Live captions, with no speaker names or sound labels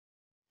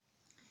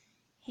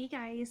Hey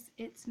guys,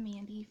 it's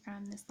Mandy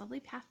from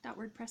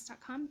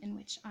thislovelypath.wordpress.com, in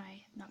which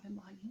I have not been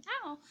blogging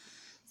at all.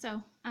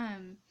 So,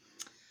 I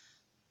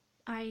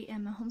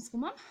am a homeschool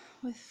mom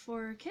with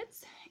 4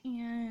 kids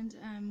and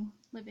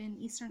live in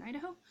eastern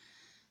Idaho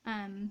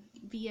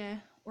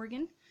via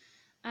Oregon.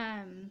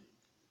 And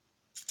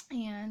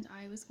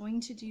I was going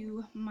to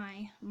do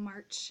my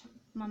March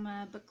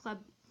Mama Book Club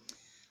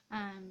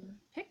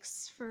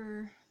picks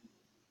for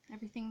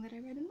everything that I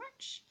read in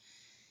March.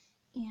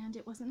 And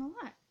it wasn't a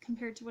lot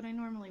compared to what I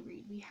normally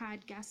read. We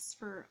had guests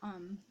for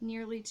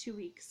nearly 2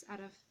 weeks out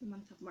of the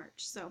month of March,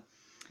 so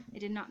I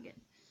did not get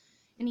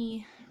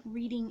any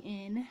reading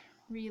in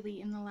really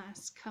in the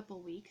last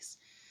couple weeks.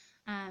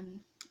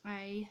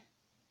 It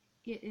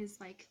is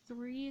like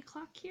 3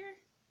 o'clock here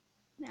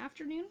in the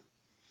afternoon.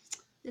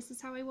 This is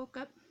how I woke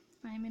up.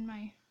 I'm in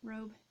my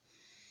robe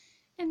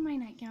and my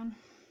nightgown,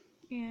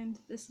 and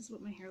this is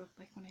what my hair looked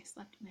like when I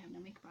slept and I have no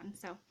makeup on.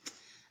 So,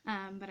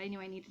 but I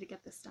knew I needed to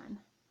get this done.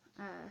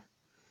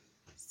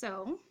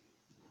 So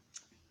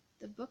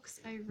the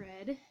books I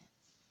read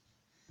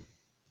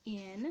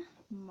in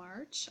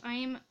March,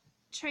 I'm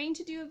trying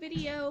to do a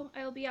video.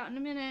 I'll be out in a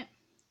minute.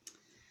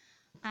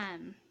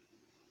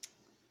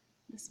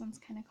 This one's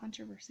kind of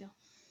controversial.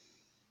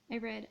 I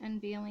read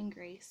Unveiling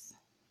Grace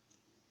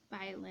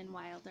by Lynn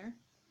Wilder.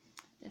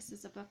 This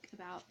is a book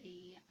about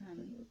a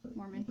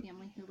Mormon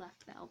family who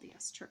left the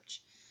LDS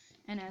church.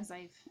 And as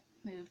I've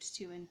moved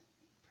to a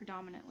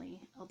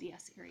predominantly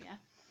LDS area,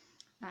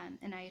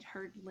 and I had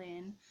heard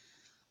Lynn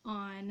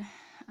on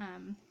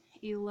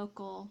a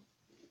local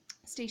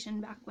station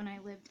back when I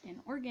lived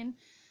in Oregon.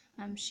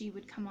 She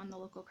would come on the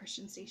local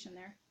Christian station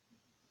there.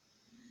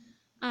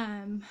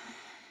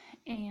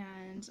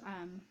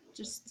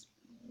 Just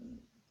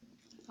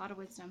a lot of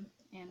wisdom,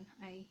 and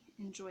I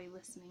enjoy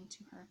listening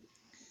to her.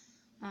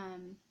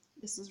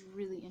 This is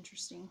really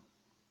interesting.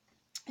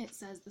 It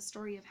says the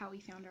story of how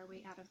we found our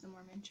way out of the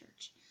Mormon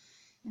church.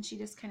 And she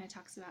just kind of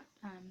talks about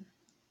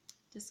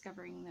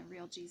discovering the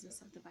real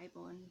Jesus of the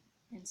Bible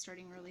and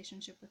starting a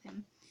relationship with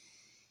him.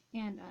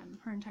 And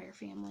her entire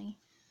family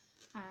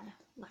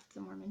left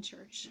the Mormon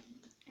church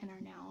and are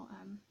now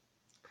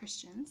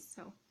Christians.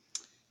 So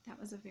that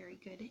was a very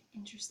good,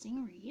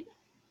 interesting read.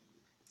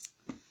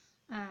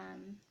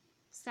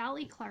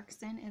 Sally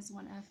Clarkson is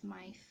one of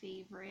my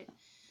favorite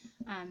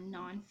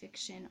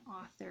nonfiction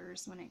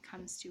authors when it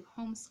comes to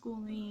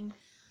homeschooling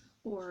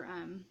or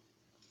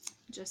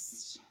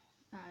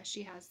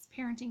she has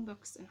parenting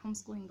books and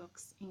homeschooling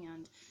books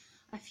and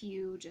a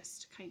few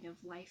just kind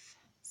of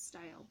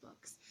lifestyle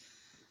books.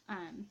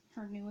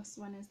 Her newest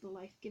one is The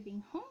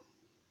Life-Giving Home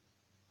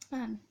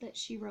that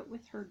she wrote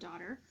with her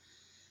daughter,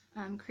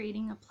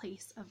 creating a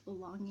place of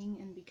belonging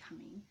and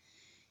becoming.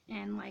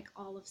 And like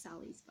all of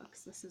Sally's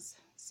books, this is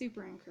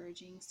super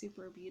encouraging,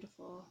 super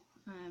beautiful.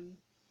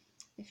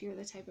 If you're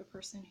the type of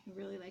person who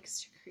really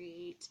likes to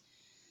create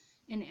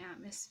an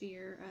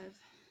atmosphere of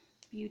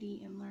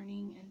beauty and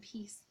learning and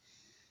peace,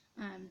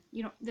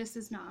 this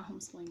is not a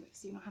homeschooling book,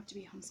 so you don't have to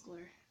be a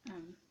homeschooler.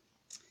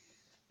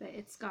 But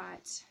it's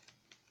got,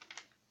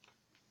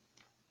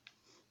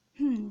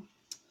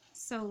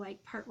 so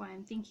like part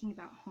 1, Thinking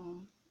About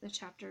Home, the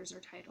chapters are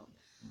titled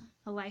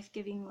A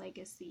Life-Giving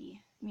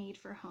Legacy Made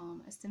for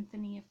Home, A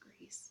Symphony of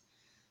Grace,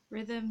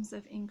 Rhythms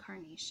of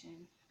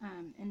Incarnation,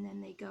 and then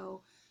they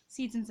go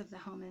Seasons of the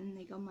Home, and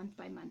they go month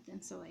by month,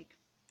 and so like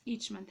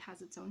each month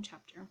has its own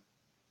chapter.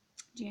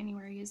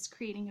 January is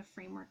Creating a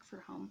Framework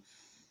for Home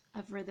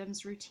of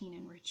Rhythms, Routine,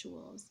 and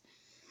Rituals.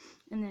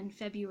 And then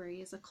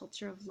February is A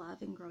Culture of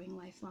Love and Growing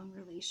Lifelong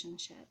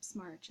Relationships.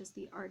 March is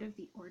The Art of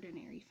the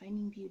Ordinary,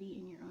 Finding Beauty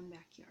in Your Own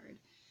Backyard.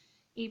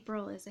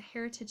 April is A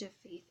Heritage of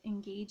Faith,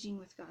 Engaging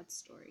with God's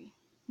Story.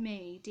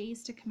 May,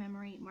 Days to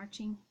Commemorate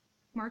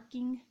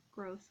Marking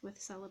Growth with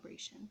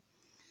Celebration.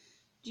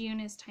 June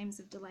is Times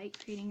of Delight,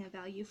 Creating a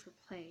Value for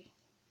Play.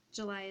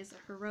 July is A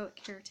Heroic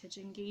Heritage,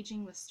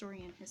 Engaging with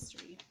Story and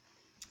History.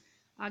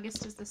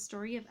 August is The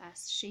Story of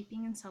Us,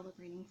 Shaping and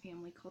Celebrating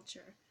Family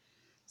Culture.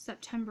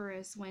 September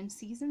is When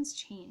Seasons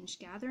Change,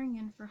 Gathering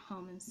in for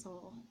Home and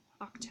Soul.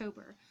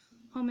 October,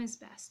 Home is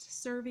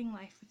Best, Serving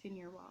Life Within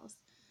Your Walls.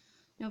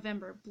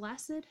 November,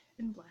 Blessed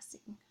and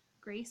Blessing,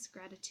 Grace,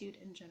 Gratitude,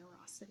 and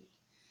Generosity.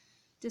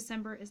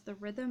 December is The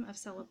Rhythm of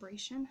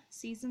Celebration,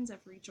 Seasons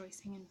of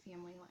Rejoicing in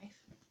Family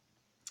Life.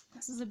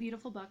 This is a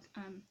beautiful book.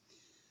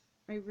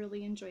 I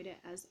really enjoyed it,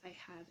 as I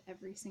have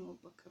every single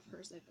book of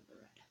hers I've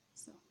ever read.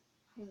 So,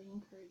 highly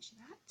encourage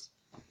that.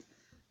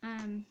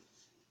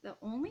 The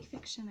only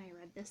fiction I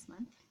read this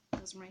month,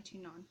 those were my 2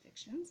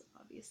 nonfictions,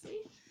 obviously.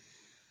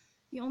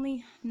 The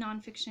only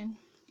fiction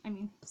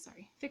I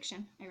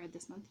read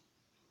this month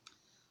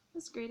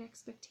was Great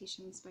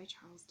Expectations by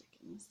Charles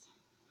Dickens.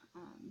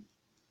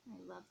 I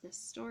love this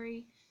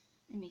story.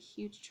 I'm a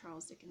huge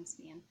Charles Dickens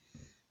fan.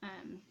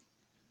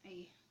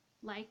 I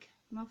like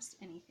most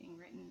anything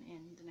written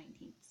in the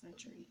 19th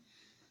century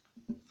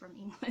from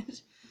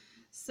England.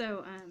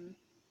 So,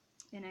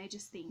 and I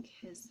just think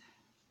his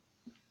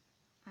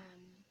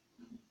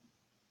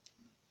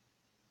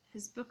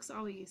books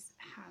always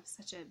have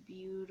such a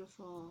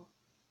beautiful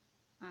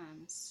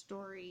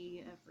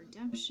story of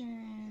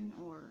redemption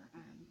or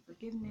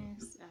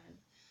forgiveness,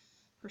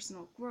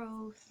 personal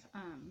growth.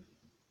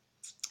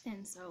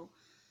 And so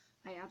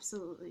I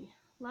absolutely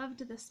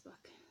loved this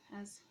book.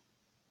 As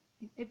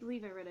I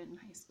believe I read it in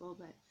high school,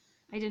 but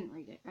I didn't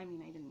read it. I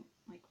mean, I didn't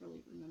like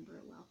really remember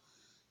it well.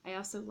 I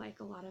also like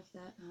a lot of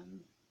the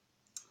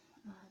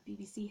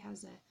BBC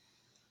has a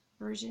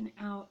version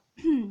out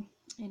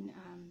in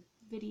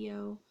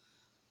video,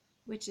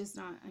 which is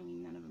not, I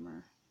mean, none of them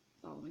are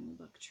following the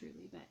book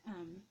truly, but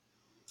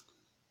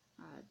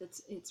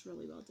it's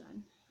really well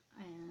done.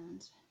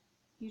 And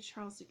you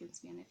Charles Dickens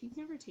fan, if you've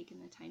never taken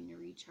the time to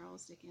read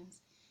Charles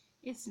Dickens,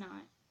 it's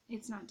not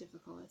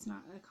difficult. It's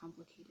not a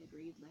complicated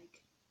read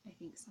like I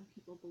think some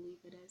people believe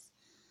it is.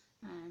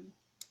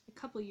 A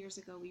couple years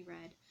ago we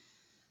read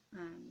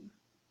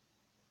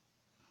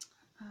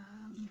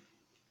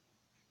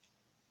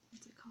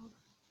what's it called?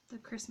 The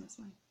Christmas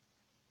one.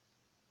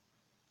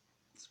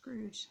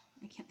 Scrooge.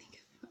 I can't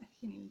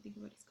even think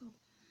of what it's called.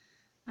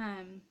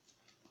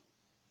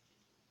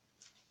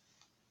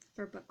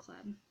 For book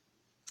club.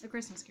 A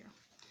Christmas Carol.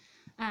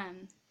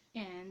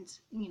 And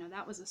you know,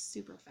 that was a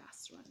super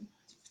fast one.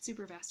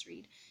 Super fast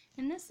read.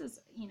 And this is,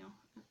 you know,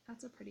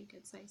 that's a pretty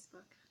good size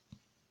book.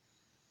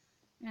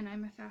 And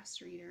I'm a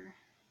fast reader.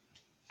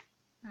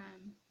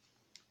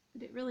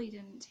 But it really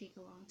didn't take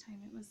a long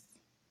time. It was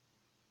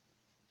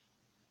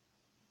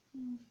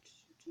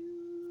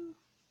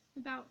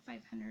about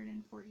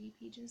 540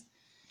 pages.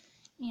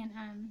 And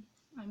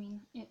I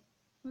mean, it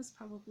was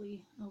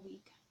probably a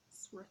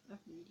week's worth of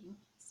reading.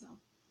 So,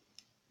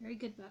 very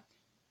good book.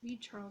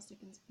 Read Charles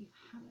Dickens if you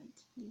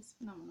haven't. He's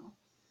phenomenal.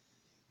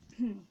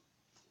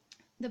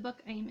 The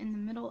book I am in the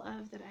middle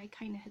of that I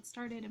kind of had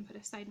started and put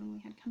aside when we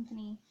had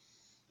company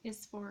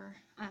is for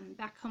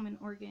back home in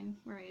Oregon,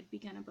 where I had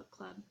begun a book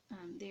club.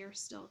 They are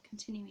still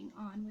continuing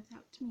on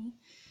without me,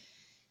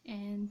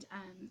 and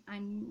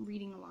I'm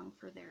reading along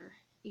for their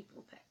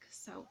April pick.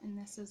 So, and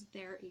this is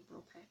their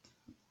April pick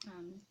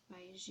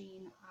by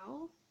Jean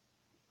Auel.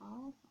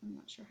 I'm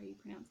not sure how you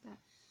pronounce that.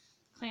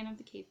 Clan of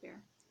the Cave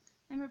Bear.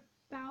 I'm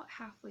about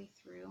halfway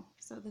through,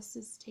 so this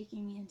is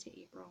taking me into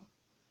April.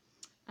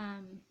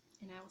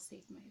 And I will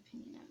save my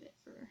opinion of it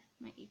for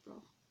my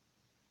April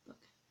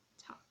book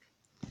talk.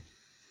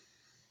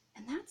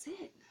 And that's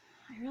it.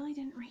 I really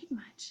didn't read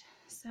much.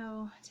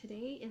 So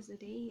today is a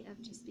day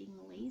of just being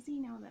lazy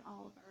now that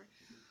all of our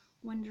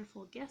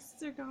wonderful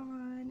guests are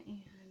gone,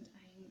 and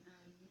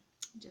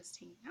I'm just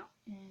hanging out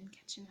and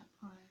catching up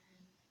on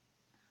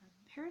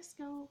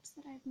periscopes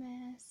that I've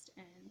missed,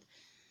 and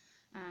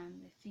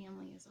the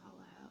family is all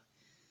out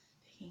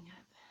picking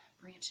up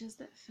branches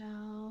that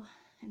fell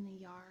in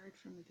the yard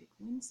from a big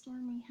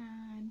windstorm we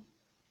had.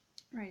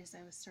 Right as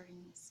I was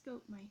starting to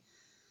scope, my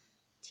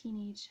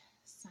teenage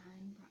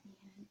son brought me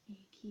in an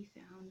egg he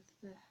found.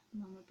 The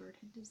mama bird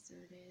had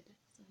deserted,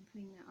 so I'm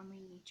putting that on my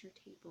nature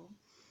table.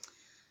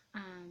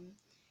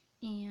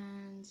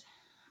 And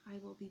I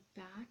will be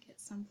back at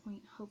some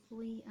point,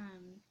 hopefully,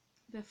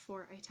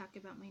 before I talk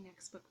about my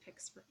next book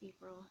picks for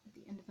April. At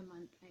the end of the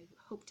month, I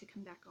hope to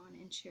come back on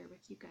and share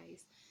with you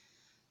guys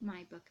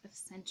my book of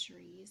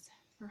centuries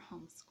for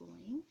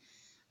homeschooling.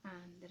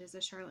 That is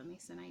a Charlotte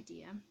Mason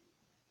idea.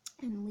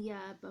 And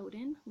Leah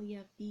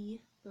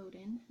B.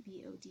 Bowden,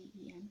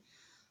 B-O-D-E-N,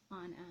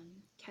 on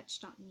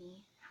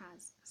Catch.me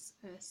has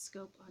a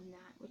scope on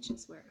that, which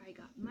is where I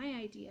got my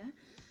idea.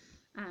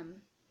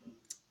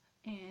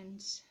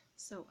 And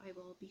so I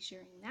will be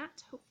sharing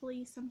that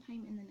hopefully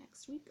sometime in the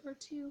next week or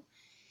two.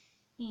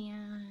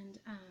 And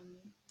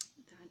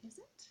that is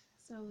it.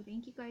 So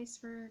thank you guys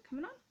for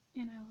coming on,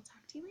 and I will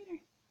talk to you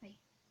later.